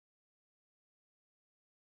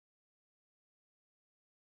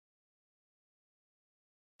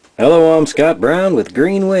Hello, I'm Scott Brown with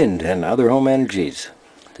Green Wind and Other Home Energies.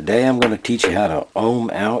 Today I'm going to teach you how to ohm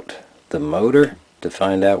out the motor to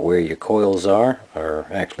find out where your coils are, or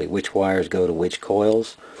actually which wires go to which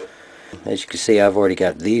coils. As you can see, I've already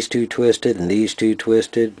got these two twisted and these two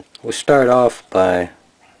twisted. We'll start off by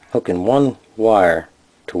hooking one wire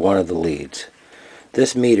to one of the leads.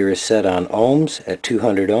 This meter is set on ohms at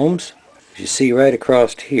 200 ohms. As you see right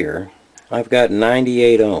across here, I've got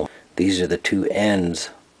 98 ohms. These are the two ends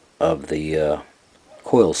of the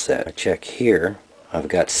coil set. I check here, I've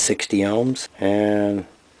got 60 ohms, and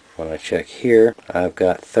when I check here, I've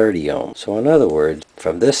got 30 ohms. So in other words,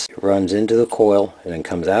 from this it runs into the coil and then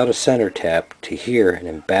comes out of center tap to here and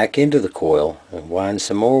then back into the coil and winds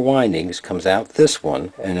some more windings, comes out this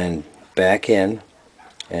one and then back in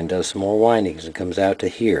and does some more windings and comes out to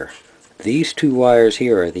here. These two wires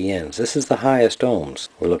here are the ends. This is the highest ohms.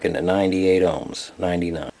 We're looking at 98 ohms,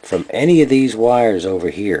 99. From any of these wires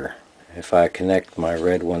over here, if I connect my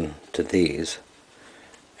red one to these,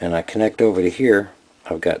 and I connect over to here,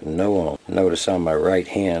 I've got no ohm. Notice on my right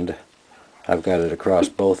hand, I've got it across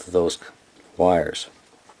both of those wires.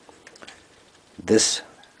 This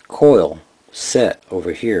coil set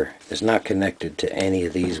over here is not connected to any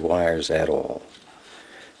of these wires at all.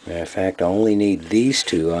 Matter of fact, I only need these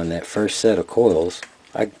two on that first set of coils.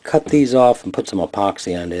 I cut these off and put some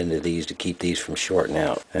epoxy on the end of these to keep these from shorting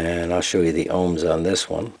out. And I'll show you the ohms on this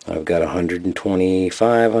one. I've got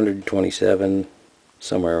 125, 127,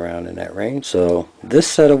 somewhere around in that range. So this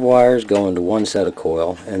set of wires go into one set of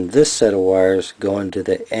coil, and this set of wires go into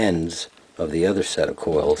the ends of the other set of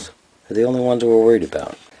coils. They're the only ones we're worried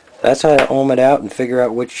about. That's how to ohm it out and figure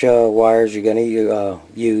out which wires you're going to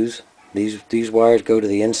use. These wires go to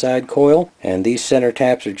the inside coil, and these center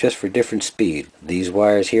taps are just for different speed. These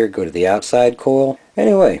wires here go to the outside coil.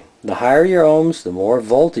 Anyway, the higher your ohms, the more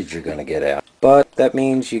voltage you're going to get out. But that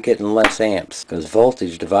means you're getting less amps, because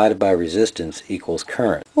voltage divided by resistance equals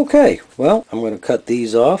current. Okay, well, I'm going to cut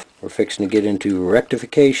these off. We're fixing to get into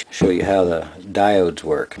rectification, show you how the diodes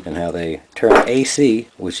work and how they turn AC,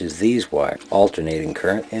 which is these wires, alternating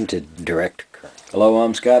current, into direct current. Hello,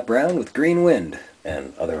 I'm Scott Brown with Green Wind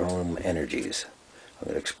and Other Home Energies. I'm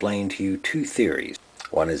going to explain to you two theories.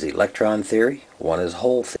 One is electron theory, one is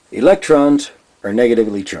hole theory. Electrons are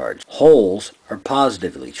negatively charged. Holes are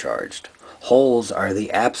positively charged. Holes are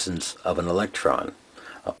the absence of an electron.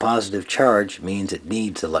 A positive charge means it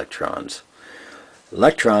needs electrons.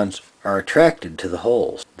 Electrons are attracted to the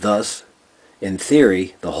holes. Thus, in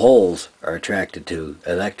theory, the holes are attracted to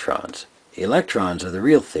electrons. Electrons are the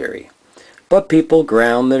real theory. But people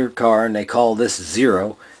ground their car and they call this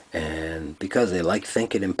zero, and because they like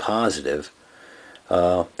thinking in positive,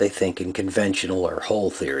 they think in conventional or hole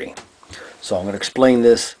theory. So I'm going to explain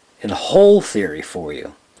this in hole theory for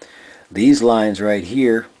you. These lines right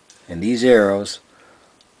here and these arrows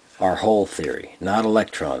are hole theory, not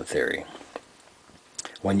electron theory.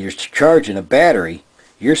 When you're charging a battery,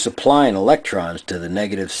 you're supplying electrons to the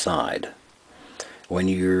negative side. When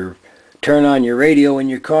you turn on your radio in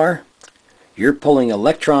your car, you're pulling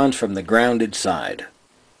electrons from the grounded side,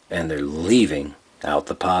 and they're leaving out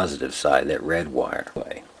the positive side, that red wire.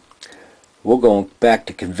 We'll go back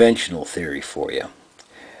to conventional theory for you.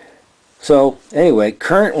 So anyway,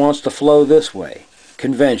 current wants to flow this way.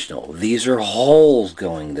 Conventional. These are holes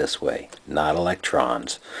going this way, not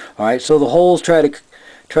electrons. Alright, so the holes try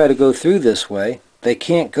to go through this way. They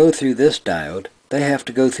can't go through this diode. They have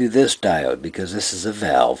to go through this diode because this is a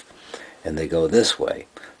valve, and they go this way.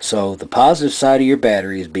 So the positive side of your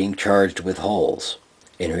battery is being charged with holes.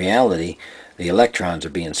 In reality, the electrons are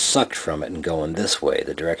being sucked from it and going this way,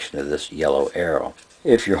 the direction of this yellow arrow.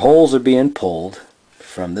 If your holes are being pulled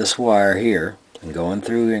from this wire here and going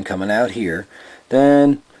through and coming out here,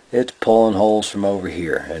 then it's pulling holes from over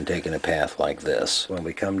here and taking a path like this. When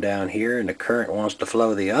we come down here and the current wants to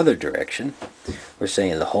flow the other direction, we're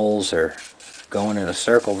saying the holes are going in a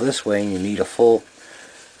circle this way and you need a full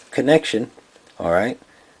connection. Alright?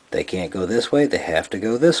 They can't go this way, they have to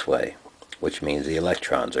go this way, which means the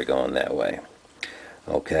electrons are going that way.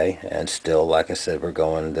 Okay, and still, like I said, we're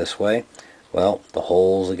going this way. Well, the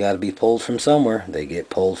holes have got to be pulled from somewhere. They get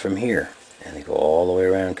pulled from here, and they go all the way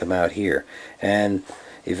around and come out here. And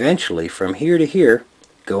eventually, from here to here,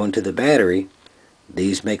 go into the battery,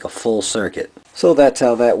 these make a full circuit. So that's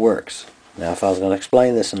how that works. Now, if I was going to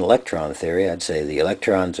explain this in electron theory, I'd say the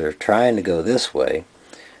electrons are trying to go this way.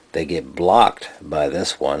 They get blocked by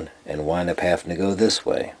this one and wind up having to go this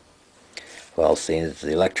way. Well, seeing as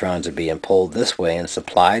the electrons are being pulled this way and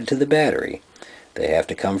supplied to the battery, they have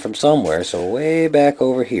to come from somewhere. So way back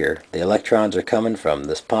over here, the electrons are coming from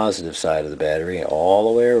this positive side of the battery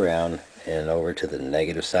all the way around and over to the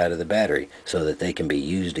negative side of the battery so that they can be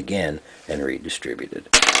used again and redistributed.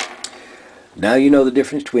 Now you know the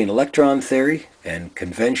difference between electron theory and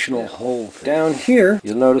conventional hole. Down here,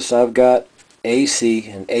 you'll notice I've got AC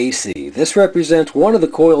and AC. This represents one of the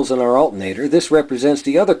coils in our alternator. This represents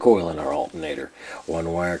the other coil in our alternator.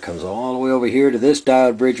 One wire comes all the way over here to this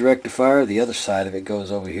diode bridge rectifier. The other side of it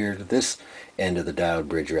goes over here to this end of the diode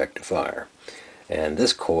bridge rectifier. And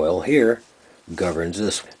this coil here governs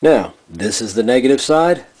this. Now, this is the negative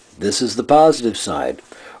side. This is the positive side.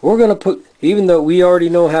 We're going to put, even though we already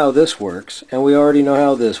know how this works, and we already know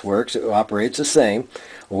how this works, it operates the same,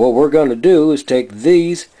 what we're going to do is take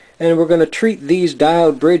these and we're going to treat these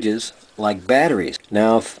diode bridges like batteries.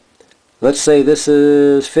 Now, let's say this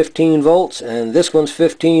is 15 volts and this one's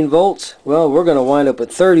 15 volts. Well, we're going to wind up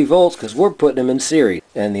with 30 volts because we're putting them in series.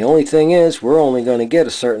 And the only thing is, we're only going to get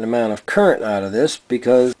a certain amount of current out of this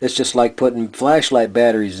because it's just like putting flashlight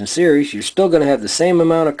batteries in series. You're still going to have the same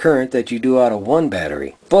amount of current that you do out of one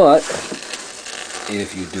battery. But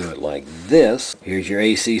if you do it like this, here's your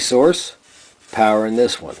AC source powering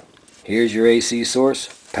this one. Here's your AC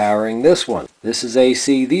source powering this one. This is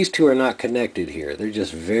AC. These two are not connected here. They're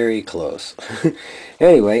just very close.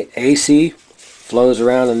 Anyway, AC flows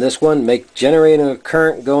around in this one, generating a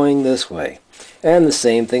current going this way. And the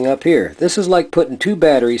same thing up here. This is like putting two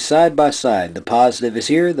batteries side by side. The positive is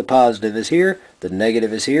here, the positive is here, the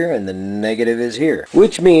negative is here, and the negative is here.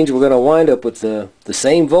 Which means we're going to wind up with the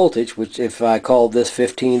same voltage, which if I called this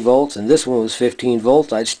 15 volts and this one was 15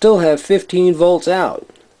 volts, I'd still have 15 volts out.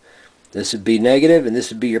 This would be negative and this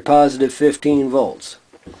would be your positive 15 volts.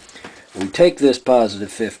 We take this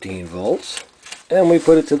positive 15 volts and we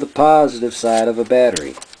put it to the positive side of a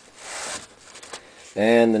battery.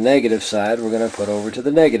 And the negative side we're going to put over to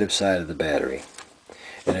the negative side of the battery.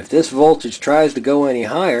 And if this voltage tries to go any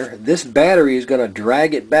higher, this battery is going to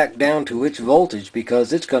drag it back down to its voltage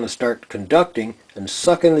because it's going to start conducting and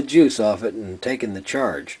sucking the juice off it and taking the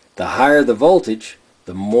charge. The higher the voltage,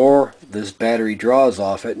 the more this battery draws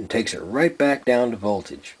off it and takes it right back down to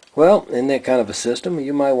voltage. Well, in that kind of a system,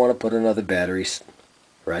 you might want to put another battery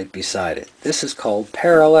right beside it. This is called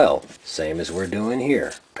parallel, same as we're doing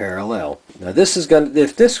here, parallel. Now this is going to,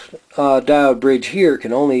 if this diode bridge here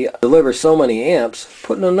can only deliver so many amps,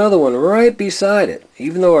 putting another one right beside it,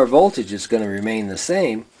 even though our voltage is going to remain the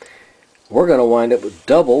same, we're going to wind up with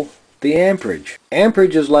double the amperage.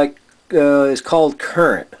 Amperage is like is called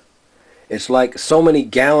current. It's like so many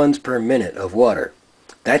gallons per minute of water.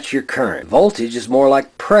 That's your current. Voltage is more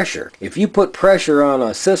like pressure. If you put pressure on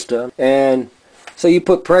a system, and so you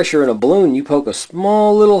put pressure in a balloon, you poke a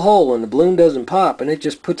small little hole and the balloon doesn't pop and it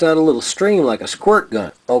just puts out a little stream like a squirt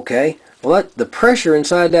gun. Okay, well the pressure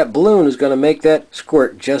inside that balloon is going to make that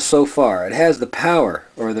squirt just so far. It has the power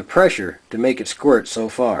or the pressure to make it squirt so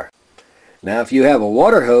far. Now if you have a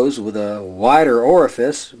water hose with a wider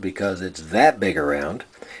orifice, because it's that big around,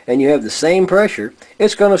 and you have the same pressure,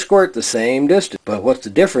 it's going to squirt the same distance. But what the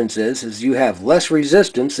difference is you have less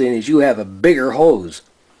resistance than as you have a bigger hose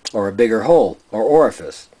or a bigger hole or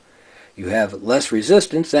orifice. You have less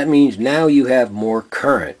resistance, that means now you have more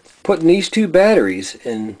current. Putting these two batteries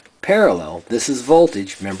in parallel, this is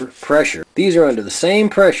voltage, remember, pressure. These are under the same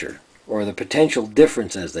pressure, or the potential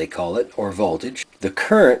difference as they call it, or voltage. The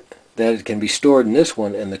current that can be stored in this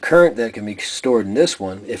one and the current that can be stored in this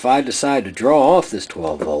one, if I decide to draw off this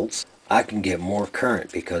 12 volts, I can get more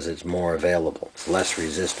current because it's more available. Less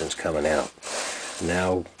resistance coming out.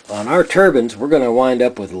 Now, on our turbines, we're going to wind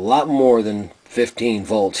up with a lot more than 15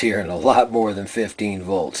 volts here and a lot more than 15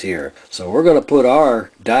 volts here. So we're going to put our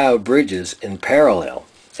diode bridges in parallel.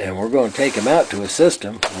 And we're going to take them out to a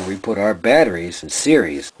system where we put our batteries in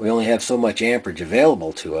series. We only have so much amperage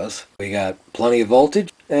available to us. We got plenty of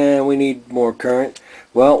voltage and we need more current.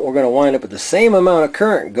 Well, we're going to wind up with the same amount of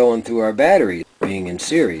current going through our batteries being in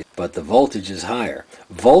series, but the voltage is higher.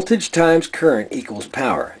 Voltage times current equals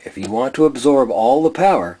power. If you want to absorb all the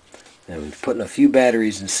power, then putting a few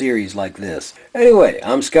batteries in series like this. Anyway,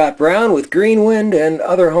 I'm Scott Brown with Green Wind and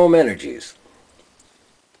Other Home Energies.